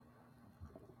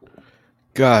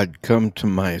God, come to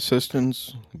my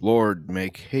assistance. Lord,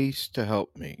 make haste to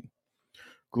help me.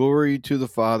 Glory to the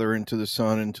Father, and to the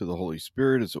Son, and to the Holy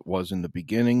Spirit, as it was in the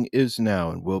beginning, is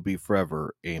now, and will be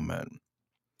forever. Amen.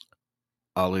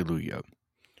 Alleluia.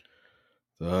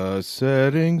 The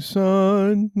setting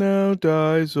sun now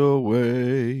dies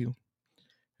away,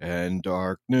 and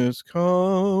darkness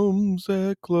comes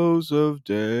at close of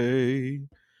day.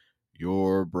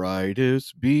 Your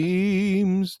brightest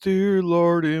beams, dear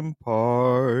Lord,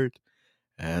 impart,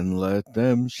 and let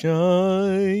them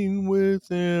shine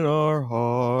within our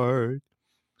heart.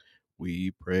 We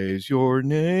praise your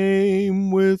name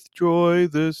with joy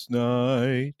this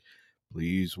night.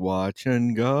 Please watch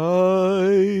and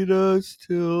guide us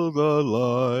till the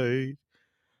light,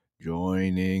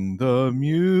 joining the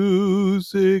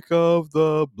music of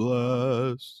the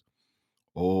blessed.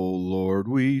 O Lord,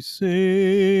 we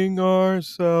sing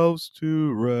ourselves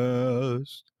to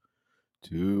rest.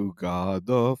 To God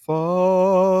the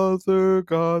Father,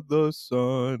 God the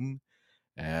Son,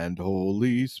 and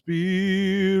Holy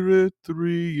Spirit,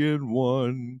 three in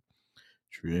one.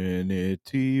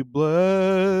 Trinity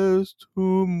blessed,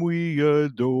 whom we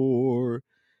adore,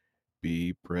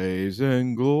 be praise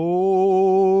and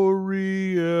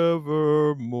glory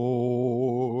evermore.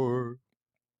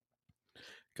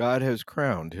 God has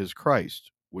crowned his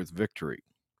Christ with victory.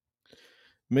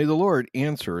 May the Lord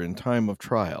answer in time of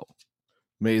trial.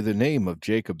 May the name of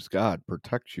Jacob's God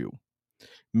protect you.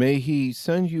 May he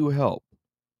send you help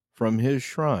from his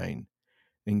shrine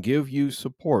and give you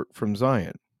support from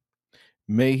Zion.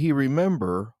 May he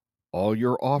remember all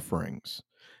your offerings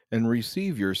and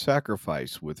receive your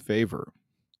sacrifice with favor.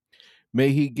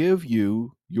 May he give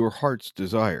you your heart's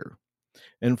desire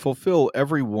and fulfill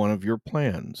every one of your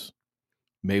plans.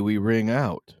 May we ring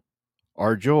out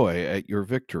our joy at your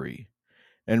victory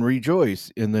and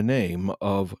rejoice in the name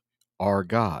of our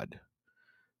God.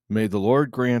 May the Lord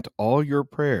grant all your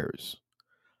prayers.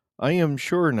 I am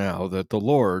sure now that the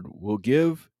Lord will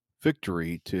give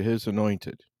victory to his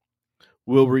anointed,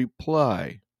 will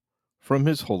reply from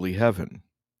his holy heaven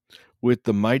with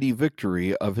the mighty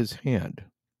victory of his hand.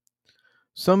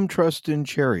 Some trust in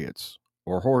chariots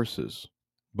or horses,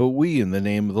 but we in the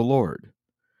name of the Lord.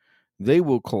 They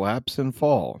will collapse and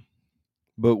fall,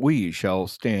 but we shall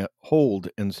hold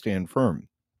and stand firm.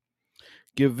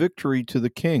 Give victory to the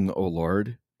King, O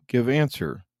Lord. Give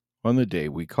answer on the day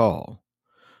we call.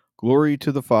 Glory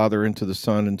to the Father, and to the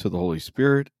Son, and to the Holy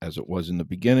Spirit, as it was in the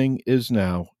beginning, is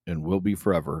now, and will be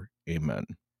forever. Amen.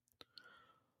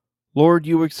 Lord,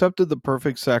 you accepted the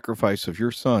perfect sacrifice of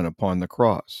your Son upon the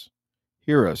cross.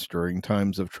 Hear us during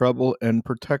times of trouble, and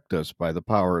protect us by the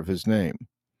power of his name,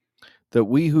 that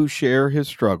we who share his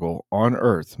struggle on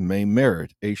earth may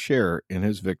merit a share in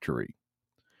his victory.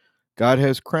 God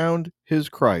has crowned his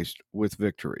Christ with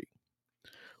victory.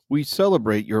 We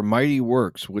celebrate your mighty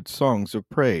works with songs of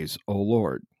praise, O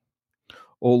Lord.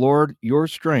 O Lord, your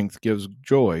strength gives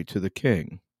joy to the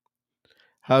King.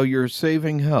 How your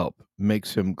saving help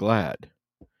makes him glad.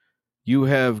 You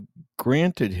have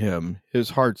granted him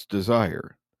his heart's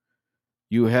desire.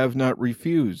 You have not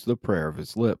refused the prayer of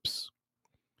his lips.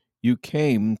 You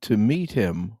came to meet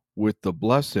him with the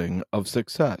blessing of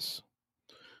success.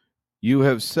 You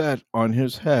have set on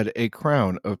his head a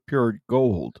crown of pure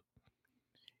gold.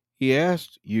 He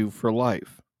asked you for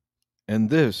life, and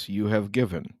this you have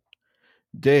given,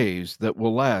 days that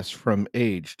will last from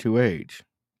age to age.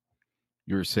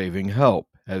 Your saving help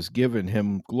has given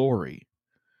him glory.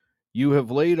 You have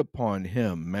laid upon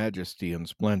him majesty and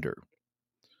splendor.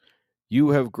 You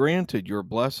have granted your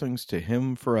blessings to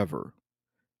him forever.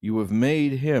 You have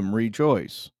made him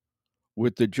rejoice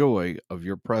with the joy of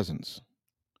your presence.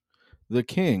 The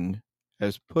king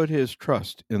has put his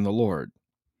trust in the Lord.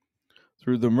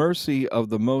 Through the mercy of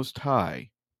the Most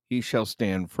High, he shall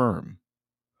stand firm.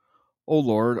 O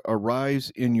Lord,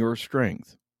 arise in your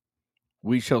strength.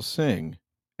 We shall sing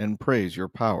and praise your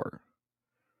power.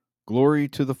 Glory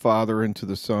to the Father, and to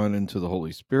the Son, and to the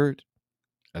Holy Spirit,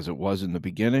 as it was in the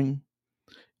beginning,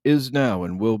 is now,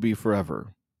 and will be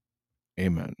forever.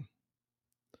 Amen.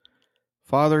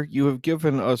 Father, you have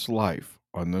given us life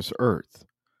on this earth,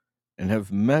 and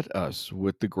have met us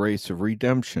with the grace of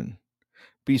redemption.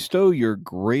 Bestow your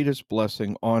greatest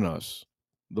blessing on us,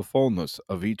 the fullness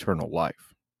of eternal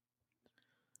life.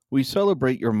 We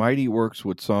celebrate your mighty works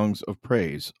with songs of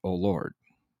praise, O Lord.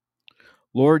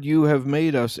 Lord, you have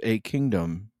made us a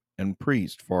kingdom and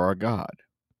priest for our God,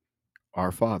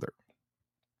 our Father.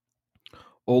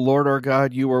 O Lord our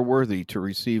God, you are worthy to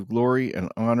receive glory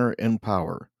and honor and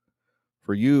power,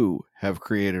 for you have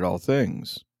created all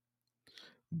things.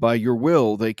 By your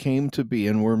will they came to be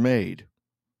and were made.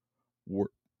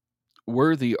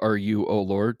 Worthy are you, O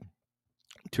Lord,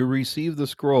 to receive the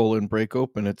scroll and break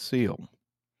open its seal.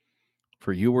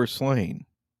 For you were slain.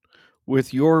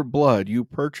 With your blood you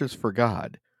purchased for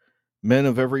God men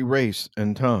of every race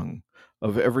and tongue,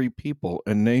 of every people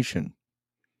and nation.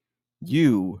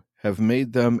 You have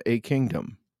made them a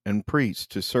kingdom and priests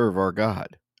to serve our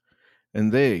God,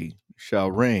 and they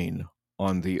shall reign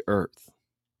on the earth.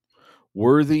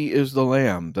 Worthy is the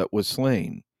Lamb that was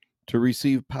slain to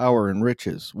receive power and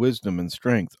riches, wisdom and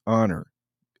strength, honor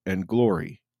and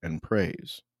glory and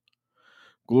praise.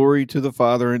 Glory to the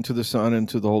Father, and to the Son, and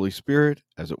to the Holy Spirit,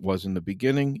 as it was in the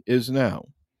beginning, is now,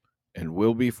 and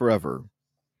will be forever.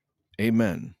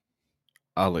 Amen.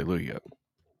 Alleluia.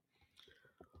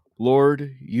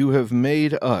 Lord, you have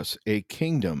made us a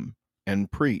kingdom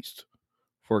and priest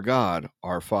for God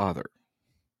our Father.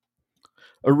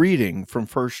 A reading from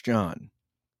 1 John.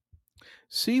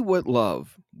 See what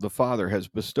love the Father has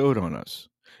bestowed on us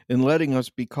in letting us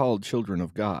be called children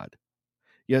of God.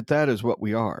 Yet that is what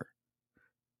we are.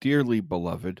 Dearly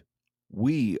beloved,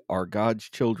 we are God's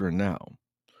children now.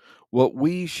 What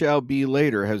we shall be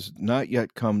later has not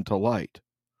yet come to light.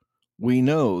 We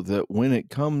know that when it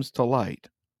comes to light,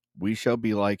 we shall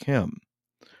be like him,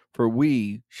 for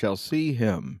we shall see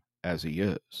him as he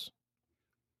is.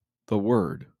 The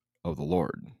word of the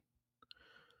Lord.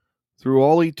 Through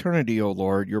all eternity, O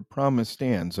Lord, your promise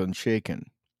stands unshaken.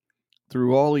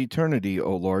 Through all eternity,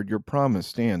 O Lord, your promise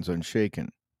stands unshaken.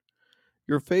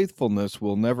 Your faithfulness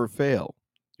will never fail.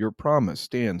 Your promise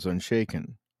stands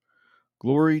unshaken.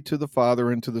 Glory to the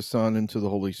Father, and to the Son, and to the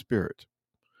Holy Spirit.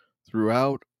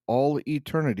 Throughout all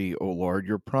eternity, O Lord,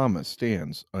 your promise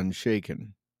stands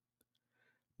unshaken.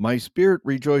 My spirit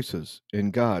rejoices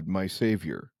in God, my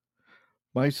Savior.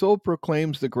 My soul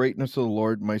proclaims the greatness of the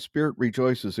Lord. My spirit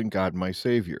rejoices in God, my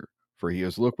Savior, for he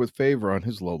has looked with favor on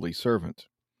his lowly servant.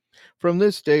 From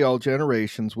this day all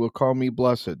generations will call me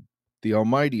blessed. The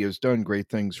Almighty has done great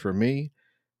things for me,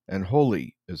 and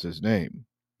holy is his name.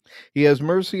 He has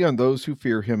mercy on those who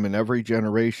fear him in every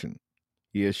generation.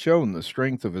 He has shown the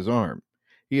strength of his arm.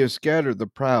 He has scattered the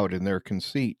proud in their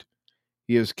conceit.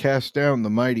 He has cast down the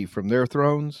mighty from their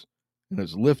thrones, and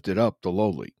has lifted up the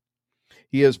lowly.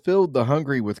 He has filled the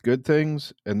hungry with good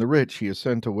things, and the rich he has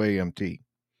sent away empty.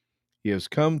 He has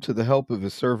come to the help of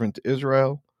his servant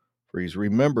Israel, for he has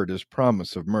remembered his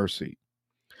promise of mercy,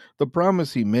 the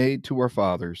promise he made to our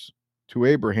fathers, to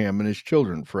Abraham and his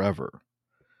children forever.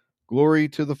 Glory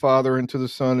to the Father, and to the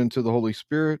Son, and to the Holy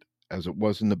Spirit, as it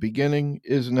was in the beginning,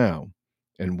 is now,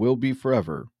 and will be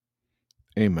forever.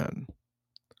 Amen.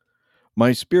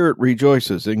 My spirit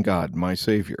rejoices in God, my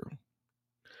Savior.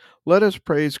 Let us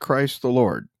praise Christ the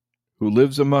Lord, who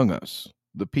lives among us,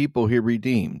 the people he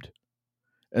redeemed.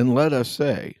 And let us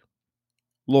say,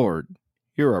 Lord,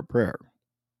 hear our prayer.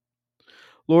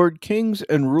 Lord, kings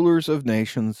and rulers of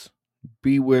nations,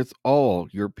 be with all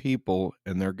your people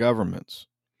and their governments.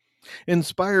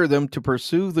 Inspire them to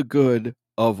pursue the good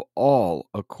of all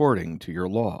according to your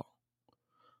law.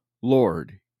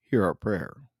 Lord, hear our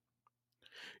prayer.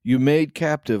 You made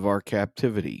captive our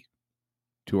captivity.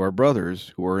 To our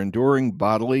brothers who are enduring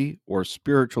bodily or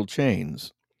spiritual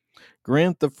chains,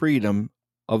 grant the freedom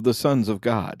of the sons of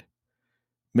God.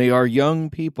 May our young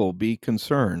people be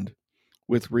concerned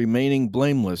with remaining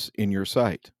blameless in your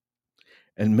sight,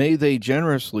 and may they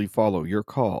generously follow your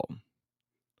call.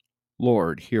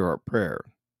 Lord, hear our prayer.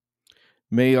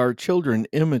 May our children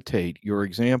imitate your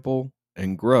example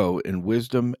and grow in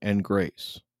wisdom and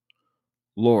grace.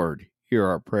 Lord, hear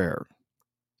our prayer.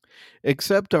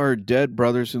 Accept our dead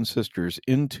brothers and sisters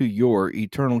into your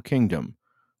eternal kingdom,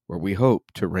 where we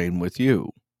hope to reign with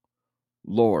you.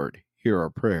 Lord, hear our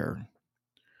prayer.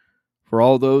 For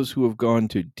all those who have gone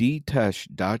to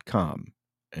dtesh.com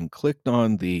and clicked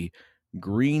on the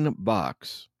green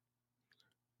box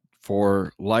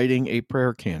for lighting a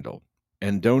prayer candle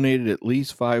and donated at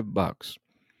least $5,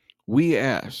 we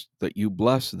ask that you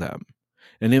bless them.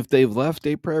 And if they've left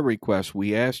a prayer request,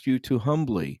 we ask you to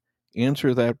humbly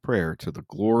answer that prayer to the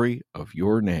glory of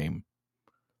your name.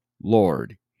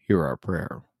 Lord, hear our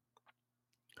prayer.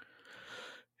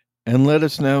 And let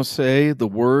us now say the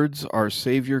words our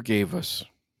Savior gave us.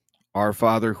 Our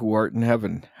Father who art in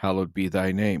heaven, hallowed be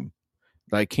thy name.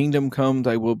 Thy kingdom come,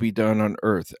 thy will be done on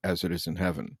earth as it is in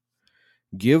heaven.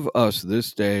 Give us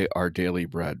this day our daily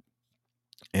bread,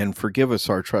 and forgive us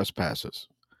our trespasses,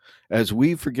 as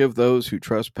we forgive those who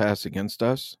trespass against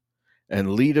us.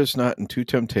 And lead us not into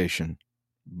temptation,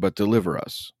 but deliver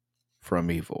us from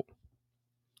evil.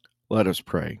 Let us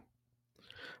pray.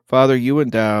 Father, you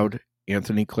endowed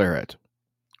Anthony Claret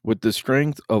with the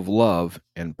strength of love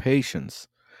and patience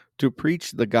to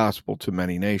preach the gospel to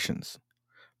many nations.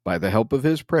 By the help of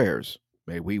his prayers,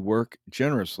 may we work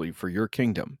generously for your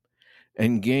kingdom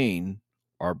and gain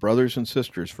our brothers and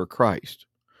sisters for Christ,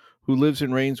 who lives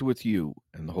and reigns with you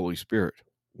and the Holy Spirit,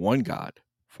 one God,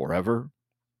 forever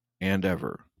and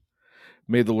ever.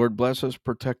 May the Lord bless us,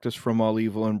 protect us from all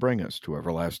evil, and bring us to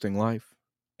everlasting life.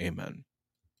 Amen.